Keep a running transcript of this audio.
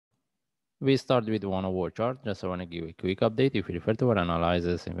We start with 1 hour chart. Just I want to give a quick update. If we refer to our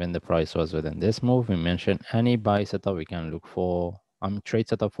analysis, when the price was within this move, we mentioned any buy setup we can look for. Trade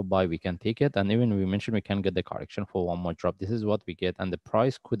setup for buy, we can take it. And even we mentioned we can get the correction for one more drop. This is what we get. And the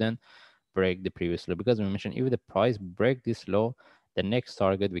price couldn't break the previous low, because we mentioned if the price break this low, the next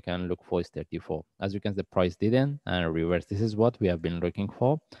target we can look for is 34. As you can see, the price didn't and reverse. This is what we have been looking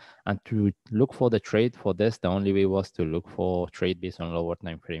for. And to look for the trade for this, the only way was to look for trade based on lower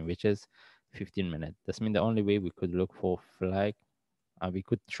time frame, which is 15 minutes. That's mean the only way we could look for flag, we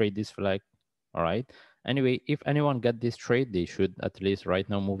could trade this flag. All right. Anyway, if anyone get this trade, they should at least right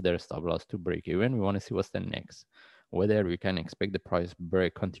now move their stop loss to break even. We want to see what's the next, whether we can expect the price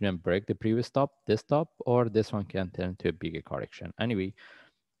break, continue and break the previous stop, this stop, or this one can turn to a bigger correction. Anyway,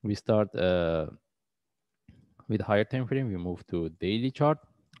 we start with higher time frame. We move to daily chart.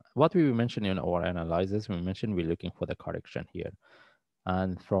 What we mentioned in our analysis, we mentioned we're looking for the correction here,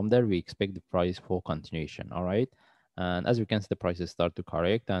 and from there we expect the price for continuation. All right. And as you can see, the prices start to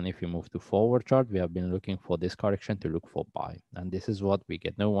correct. And if you move to forward chart, we have been looking for this correction to look for buy. And this is what we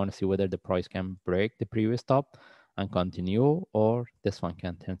get. Now we want to see whether the price can break the previous top and continue, or this one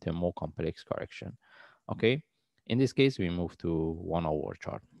can turn to a more complex correction. Okay. In this case, we move to 1 hour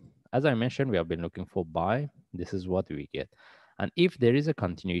chart. As I mentioned, we have been looking for buy. This is what we get. And if there is a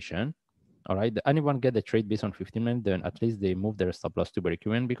continuation, all right, anyone get the trade based on 15 minutes, then at least they move their stop loss to break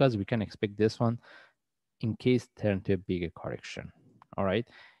even, because we can expect this one in case turn to a bigger correction. All right.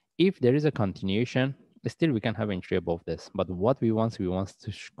 If there is a continuation, still we can have entry above this. But what we want to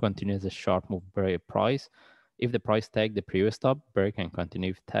continue as a sharp move by price. If the price tag the previous stop, bear can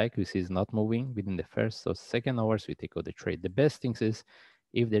continue. If tag we see is not moving within the first or second hours, we take out the trade. The best things is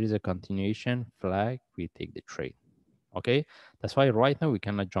if there is a continuation flag, we take the trade. Okay, that's why right now we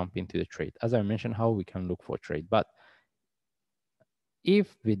cannot jump into the trade. As I mentioned, how we can look for trade, but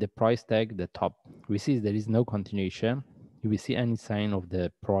if with the price tag the top we see there is no continuation, if we see any sign of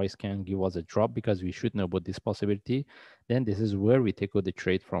the price can give us a drop, because we should know about this possibility, then this is where we take out the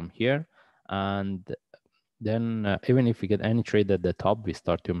trade from here. And then even if we get any trade at the top, we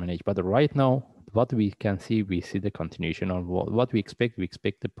start to manage. But right now what we can see, we see the continuation of what we expect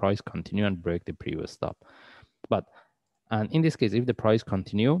the price continue and break the previous stop. But and in this case, if the price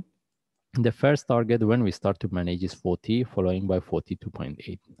continue, the first target when we start to manage is 40, following by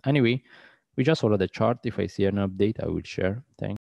 42.8. Anyway, we just follow the chart. If I see an update, I will share. Thanks.